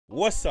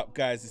What's up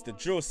guys, it's the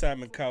Drill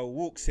Simon Cowell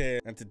Walkz here,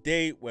 and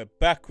today we're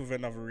back with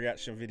another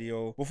reaction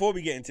video. Before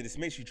we get into this,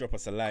 make sure you drop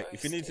us a like.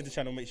 If you're new to the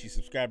channel, make sure you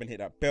subscribe and hit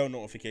that bell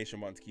notification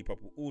button to keep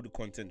up with all the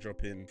content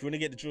dropping. If you want to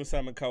get the Drill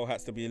Simon Cowell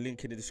hats, there'll be a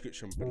link in the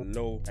description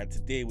below. And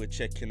today we're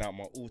checking out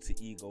my alter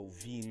ego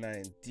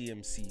V9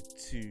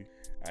 DMC 2,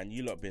 and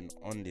you lot been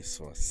on this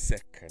for a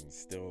second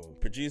still.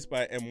 Produced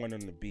by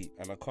M1onthebeat,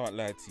 and I can't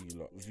lie to you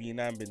lot,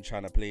 V9 been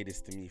trying to play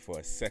this to me for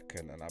a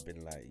second, and I've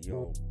been like,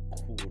 yo,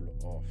 cool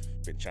off.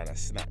 Been trying to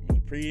snap me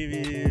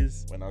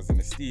previews when I was in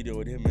the studio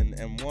with him and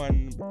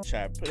M1,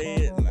 try to play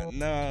it, like,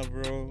 nah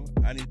bro,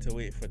 I need to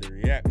wait for the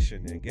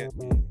reaction, you get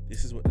me?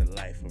 This is what the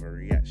life of a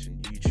reaction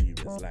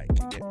YouTuber is like,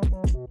 you get me?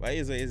 But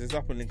here's what it is, it's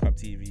up on Link Up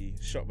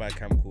TV, shot by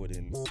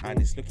camcordings,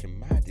 and it's looking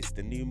mad. It's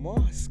the new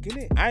mask,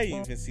 innit? I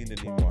ain't even seen the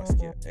new mask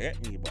yet, you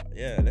get me? But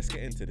yeah, let's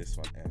get into this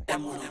one.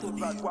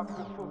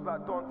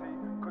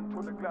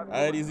 I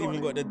heard he's even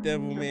got the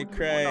Devil May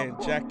Cry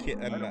jacket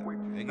and that,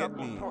 you get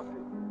me?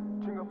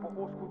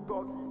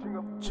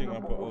 Ching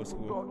up an old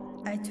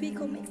school. I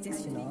Tweako makes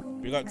this, you know.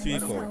 We got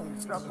Tweako.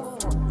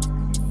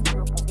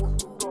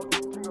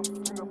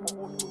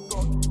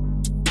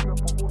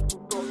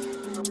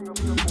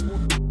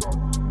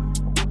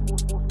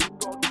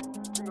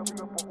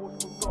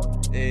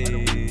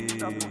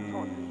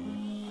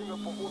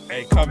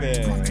 Hey, come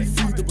here.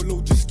 See the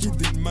below just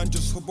skidding, man,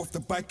 just hop off the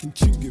bike and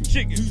ching him.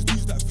 Who's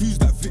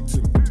that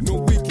victim? No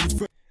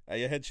waking. Hey,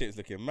 your head shape's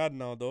looking mad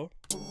now, though.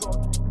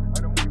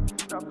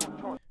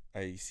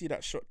 Hey, you see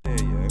that shot there,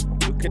 yeah?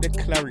 Look at the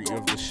clarity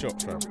of the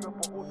shot, fam.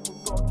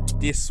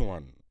 This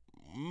one,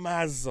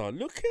 Mazza,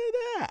 look at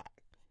that.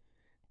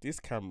 This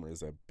camera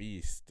is a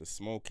beast. The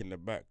smoke in the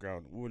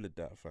background, all of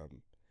that,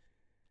 fam.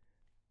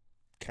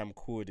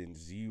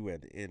 Camcordings, you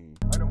and in.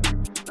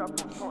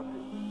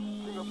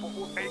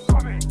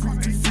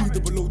 See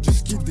the below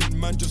just skidding,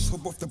 man, just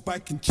hop off the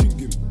bike and ching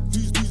him.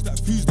 Who's that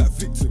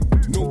victim?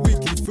 No way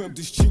confirmed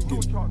this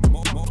chinging.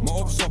 My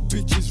ops are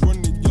bitches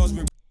running yards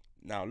when.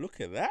 Now look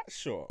at that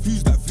shot.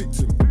 Who's that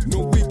victim?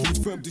 No way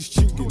confirmed this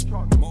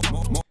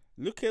chinging.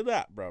 Look at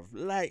that, bruv.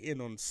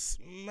 Lighting on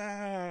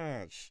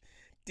smash.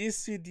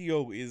 This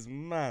video is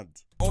mad.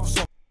 Ops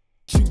are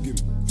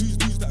chinging. Who's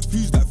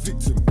that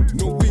victim?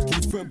 No way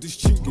confirmed this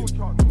chinging.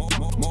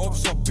 My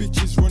ops are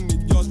bitches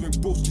running yards when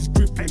bros just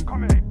gripping.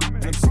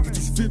 And I'm sick of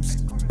these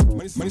fibs.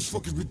 Man, it's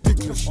fucking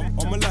ridiculous.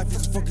 All my life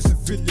is a fucking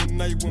civilian.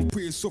 Now you won't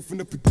put yourself in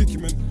a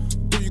predicament.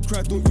 Don't you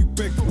cry, don't you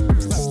beg.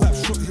 Slap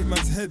shot, hit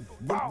man's head.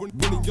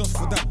 Running yards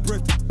for that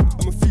bread.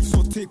 I'm a thief, so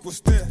I'll take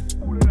what's there.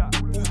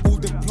 All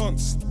them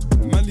plants.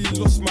 Manly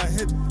lost my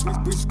head,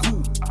 but it's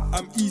cool.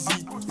 I'm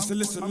easy. It's a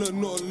lesson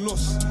learned, not a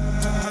loss.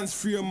 Hands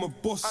free, I'm a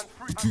boss.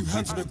 The 2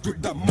 hands on the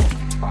grip that mop.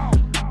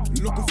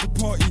 Looking for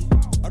party.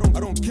 I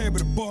don't care about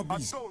the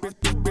Barbies.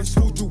 Best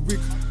hold your wig,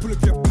 pull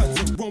up your pants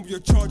and run with your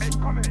charge.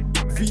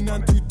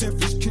 V9 too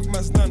devilish, kick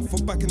man's nan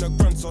for backing her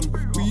grandson.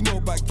 What you know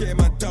about getting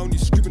man down?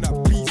 He's screaming at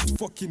please,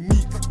 fucking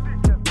meek.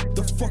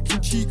 The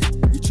fucking cheek,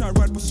 he try and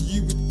ride past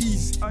you with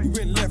ease. He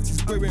went left,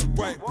 his boy went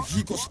right, but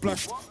he got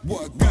splashed.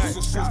 What a guy!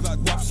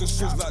 Waps and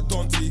souls like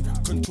Dante.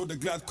 Control the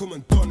glad, come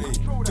and Donny.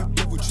 The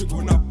devil trigger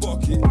when I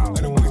bark it,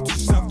 and I'm way too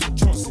south to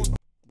chance it.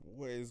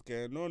 What is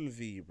going on,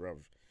 V, bruv?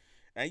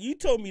 And you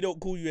told me don't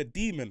call you a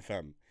demon,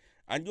 fam.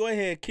 And you're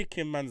here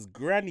kicking man's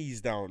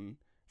grannies down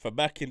for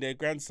backing their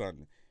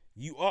grandson.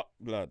 You up,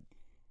 blood.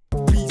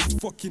 Please,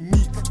 fucking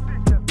meek.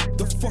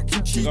 The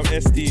fucking cheek.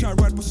 SD. Try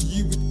ride past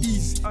you with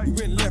ease. He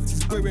went left,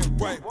 his boy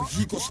went right, but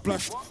he got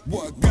splashed.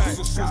 What a guy!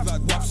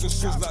 Waps and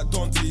souls like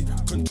Dante.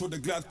 Control the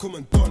glad, come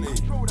and Donny.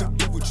 The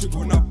devil trigger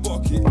when I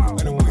bark it,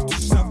 and I'm way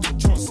too south to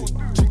chance it.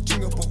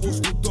 Ching up an old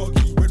school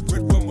doggy. Red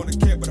rum wanna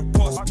care about the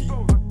pass beat.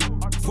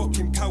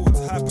 Fucking cowards,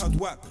 high-powered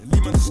whap,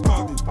 Lehman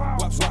discarded.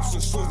 Waps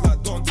and souls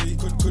like Dante.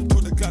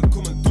 Control the glad,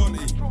 come and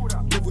Donny.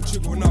 Devil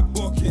trigger when I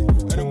bark it,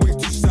 and I'm way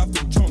too south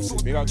to chance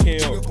it. We got KO.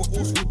 Ching up an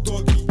old school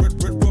doggy.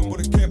 Red rum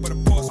wanna care about the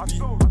pass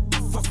beat.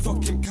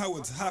 Fucking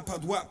cowards,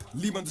 high-powered whap,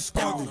 Lehman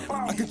discarded.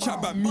 I can chat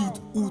about mead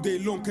all day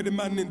long, cause the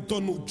man in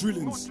Donald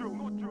drillings.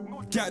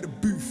 Get out the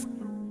booth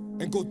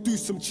and go do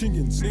some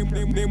chingings.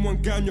 Name one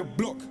guy on your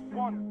block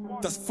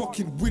that's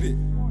fucking with it.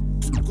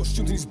 Got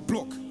strings in his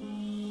block.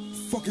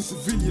 Fucking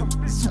civilian.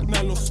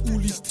 Now lost all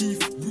his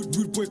teeth.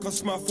 Rude boy can't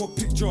smile for a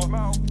picture.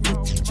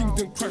 Ching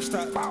didn't crash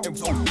that. And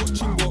got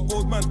ching got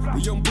old man.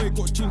 The young boy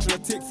got ching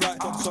trying to take flight.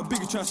 So I'm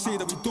bigger trying to say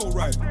that we don't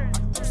ride.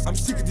 I'm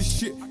sick of this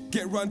shit.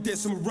 Get round there,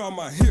 some around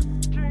my hip.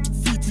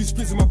 3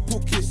 spins in my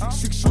pocket.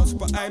 6 shots,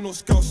 but I ain't no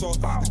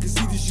scouser. I can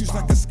see this use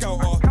like a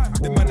scouter.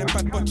 The man and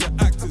bad bunch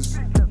of actors.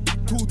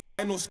 Told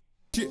I ain't no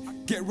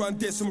shit. Get round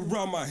there, some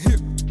around my hip.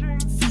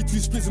 3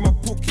 spins in my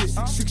pocket,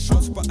 6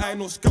 shots, but I ain't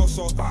no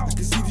scouser. I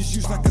can see this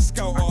use like a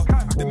scouter.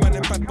 The man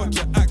and bad bunch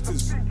of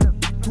actors.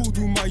 Told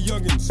all my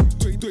youngins,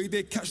 dirty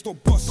they catch no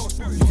bus.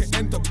 You can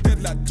end up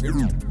dead like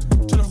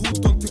tryna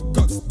hold on to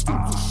guts.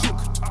 Was shook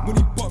when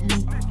he bought me.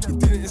 He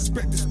didn't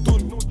expect this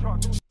done.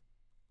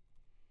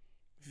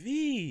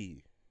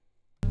 V.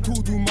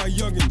 Told all my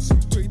youngins,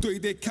 dirty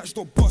they catch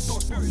no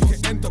bus. You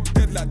can end up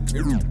dead like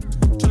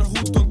tryna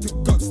hold on to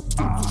guts.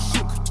 Was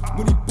shook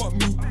when he bought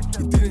me.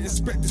 didn't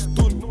expect this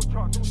done.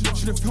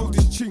 Should have held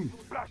his chin,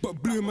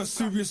 but blew him a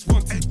serious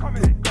one.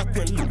 Look back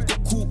when Lip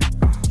got caught.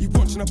 He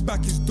watching her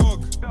back his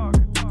dog.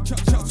 Chat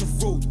to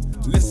road.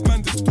 Less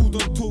man that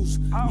stood on toes.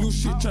 Little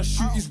shit try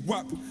shoot his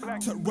whap.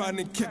 Turned round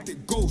and kept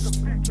it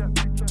ghost.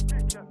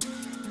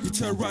 He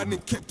turned round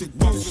and kept it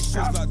ghost.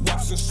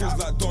 Waps and souls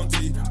like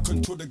Dante.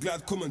 Control the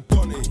glad, come and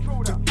don it.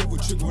 The devil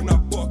trigger when I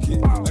bark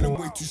it. And I'm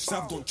way too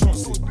sav, don't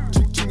chance it.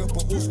 Ching up an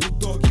old school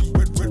doggy.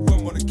 Red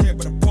rum on the care,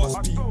 but a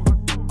pass beat.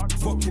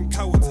 Fucking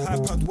cowards,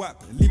 high-pad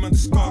whap, leave man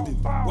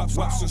discarded. Waps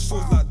and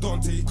souls like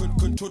Dante.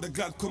 Control the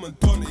glad, come and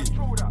don it.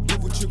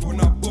 Devil trigger when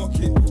I bark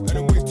it. And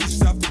I'm way too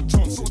sav, don't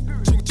chance it.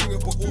 Ching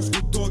up an old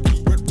school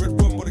doggy. Red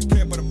rum on the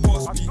care, but a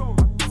pass beat.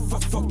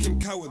 Fucking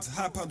cowards,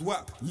 high-pad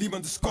whap, leave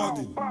man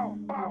discarded.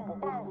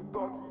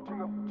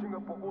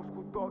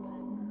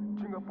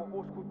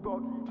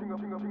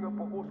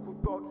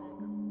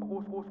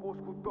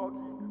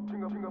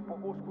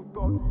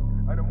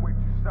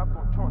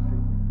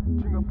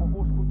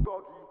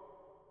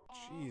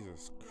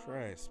 Jesus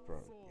Christ, bro.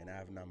 You don't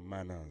have no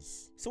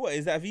manners. So what,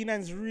 is that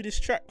V9's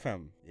rudest track,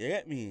 fam? You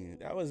get me?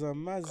 That was a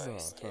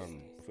mazza,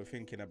 fam. If we're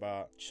thinking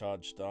about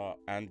Charged Up,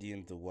 Andy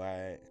and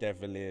Dwight,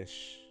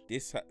 Devilish,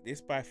 this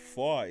by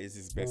far is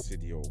his best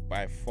video,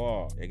 by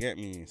far. You get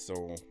me?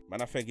 So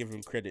man, I fair give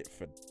him credit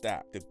for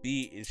that. The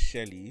beat is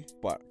Shelly,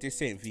 but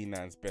this ain't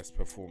V9's best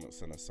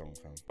performance on a song,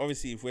 fam.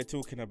 Obviously, if we're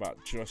talking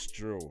about just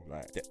drill,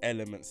 like the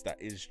elements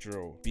that is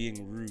drill,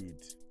 being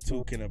rude,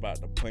 talking about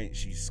the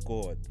points you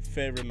scored,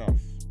 fair enough.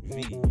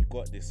 V, you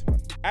got this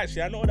one.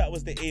 Actually, I know that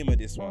was the aim of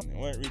this one. It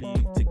weren't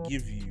really to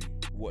give you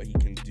what he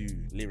can do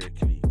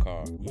lyrically,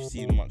 car. We've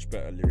seen much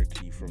better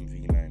lyrically from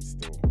V9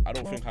 still. I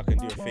don't think I can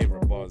do a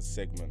favorite bars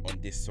segment on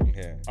this song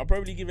here. I'll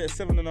probably give it a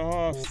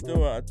 7.5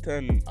 still out of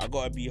 10. I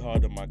gotta be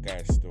hard on my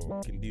guy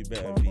still. Can do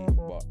better V,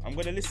 but I'm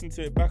gonna listen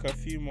to it back a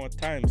few more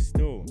times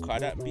still.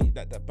 Cause that beat,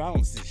 that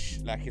bounce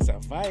is like it's a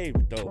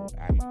vibe though.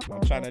 And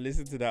I'm trying to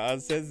listen to that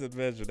uncensored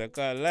version. I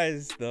can't lie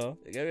still.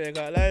 You get me? I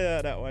can't lie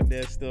about that one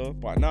there still.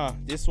 But nah,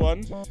 this one,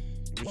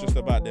 it was just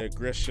about the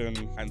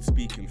aggression and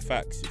speaking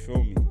facts, you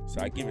feel me? So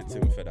I give it to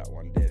him for that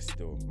one there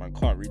still. Man,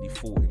 can't really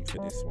fault him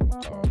for this one.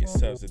 It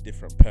serves a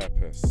different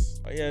purpose.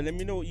 But yeah, let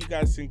me know what you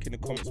guys think in the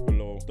comments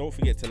below. Don't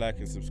forget to like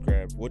and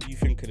subscribe. What do you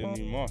think of the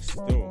new mask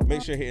still?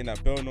 Make sure you're hitting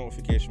that bell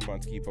notification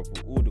button to keep up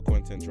with all the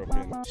content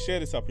dropping. Share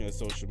this up on your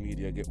social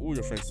media. Get all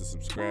your friends to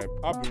subscribe.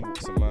 I've been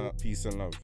Walkz, peace and love.